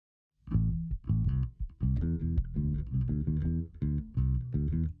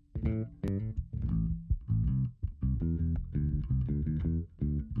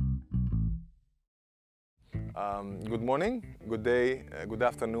Good morning, good day, good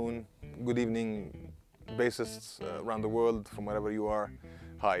afternoon, good evening, bassists around the world from wherever you are.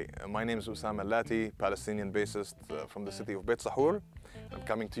 Hi, my name is Usama Allati, Palestinian bassist from the city of Beit, Sahour. I'm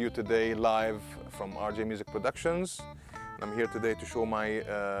coming to you today live from RJ Music Productions. I'm here today to show my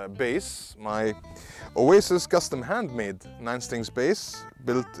bass, my Oasis custom handmade 9-strings bass,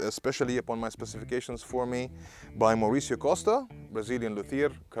 built especially upon my specifications for me by Mauricio Costa, Brazilian luthier,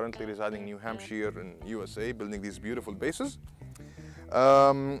 currently residing in New Hampshire in USA, building these beautiful basses.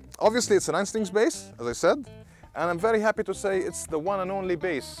 Obviously it's a 9-strings bass, as I said, and I'm very happy to say it's the one and only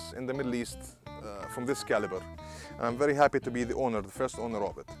bass in the Middle East from this caliber. And I'm very happy to be the owner, the first owner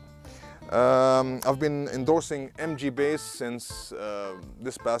of it. I've been endorsing MGBass since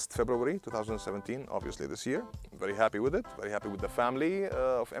this past February 2017, obviously this year. I'm very happy with it, very happy with the family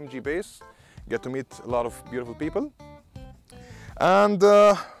of MGBass. Get to meet a lot of beautiful people. And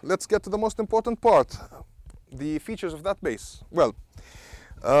let's get to the most important part, the features of that bass. Well,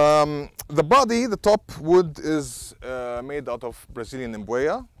 the body, the top wood is made out of Brazilian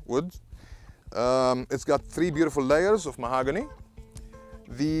embuia wood. It's got 3 beautiful layers of mahogany.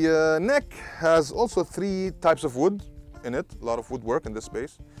 The neck has also 3 types of wood in it, a lot of woodwork in this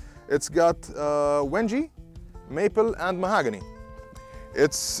bass. It's got Wengie, maple and mahogany.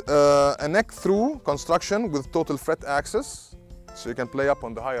 It's a neck-through construction with total fret access, so you can play up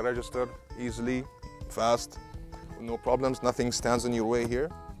on the higher register easily, fast, no problems, nothing stands in your way here.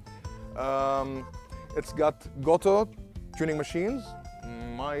 It's got Goto tuning machines.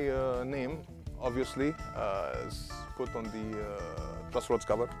 My name, obviously, is put on the Crossroads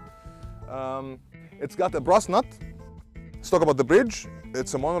cover. It's got a brass nut. Let's talk about the bridge.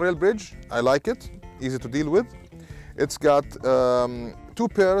 It's a monorail bridge. I like it, easy to deal with. It's got 2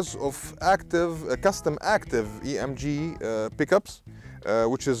 pairs of custom active EMG pickups,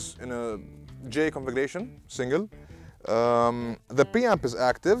 which is in a J configuration, single. The preamp is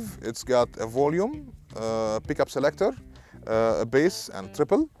active. It's got a volume, pickup selector, a bass and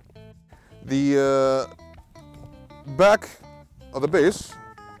triple. The back of the bass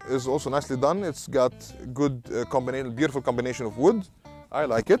is also nicely done. It's got good combination, beautiful combination of wood. I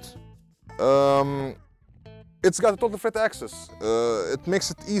like it. It's got a total fret access. It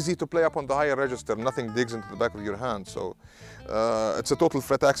makes it easy to play up on the higher register. Nothing digs into the back of your hand. So it's a total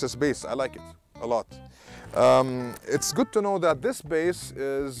fret access bass. I like it a lot. It's good to know that this bass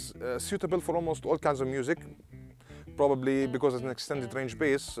is suitable for almost all kinds of music. Probably because it's an extended range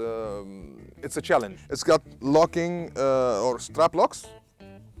bass, it's a challenge. It's got locking or strap locks.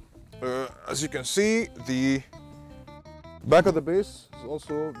 As you can see, the back of the bass is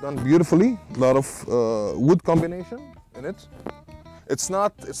also done beautifully. A lot of wood combination in it. It's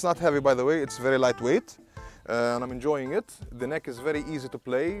not heavy, by the way. It's very lightweight, and I'm enjoying it. The neck is very easy to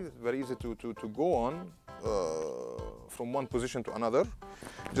play, very easy to go on from one position to another.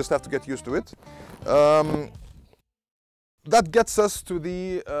 Just have to get used to it. That gets us to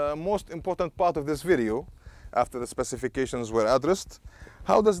the most important part of this video, after the specifications were addressed.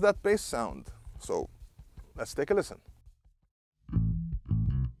 How does that bass sound? So let's take a listen.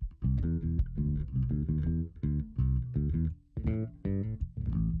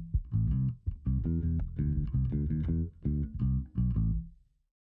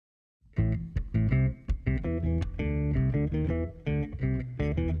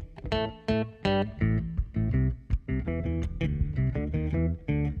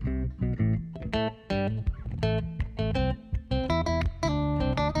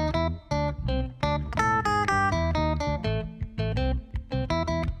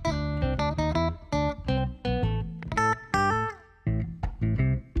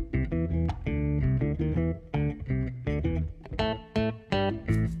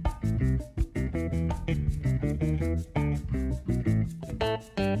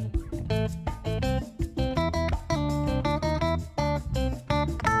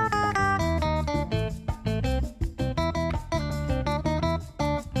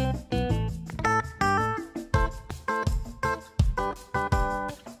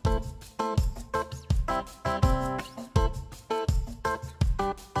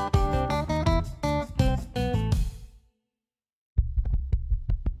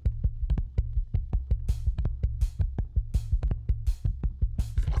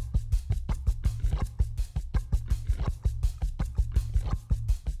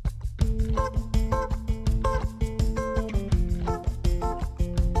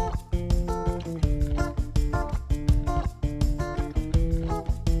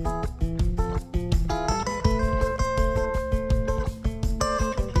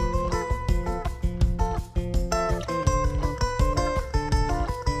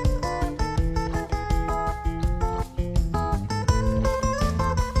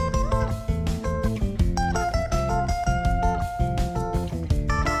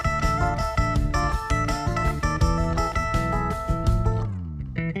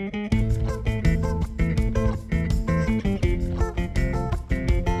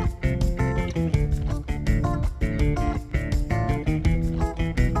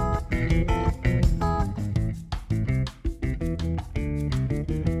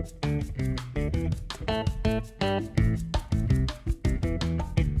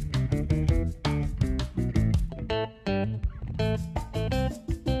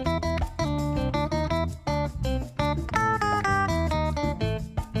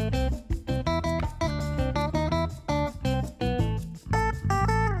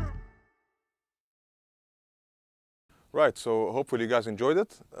 Right, so hopefully you guys enjoyed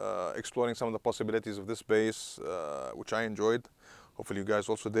it, exploring some of the possibilities of this bass, which I enjoyed. Hopefully you guys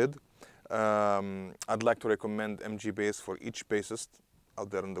also did. I'd like to recommend MGBass for each bassist out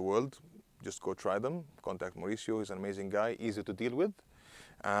there in the world. Just go try them, contact Mauricio, he's an amazing guy, easy to deal with,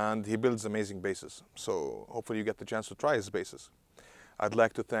 and he builds amazing basses. So hopefully you get the chance to try his basses. I'd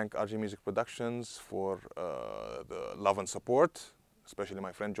like to thank RG Music Productions for the love and support, especially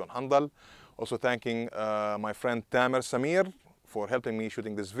my friend John Handal. Also thanking my friend Tamer Samir for helping me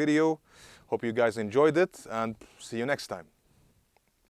shooting this video. Hope you guys enjoyed it, and see you next time.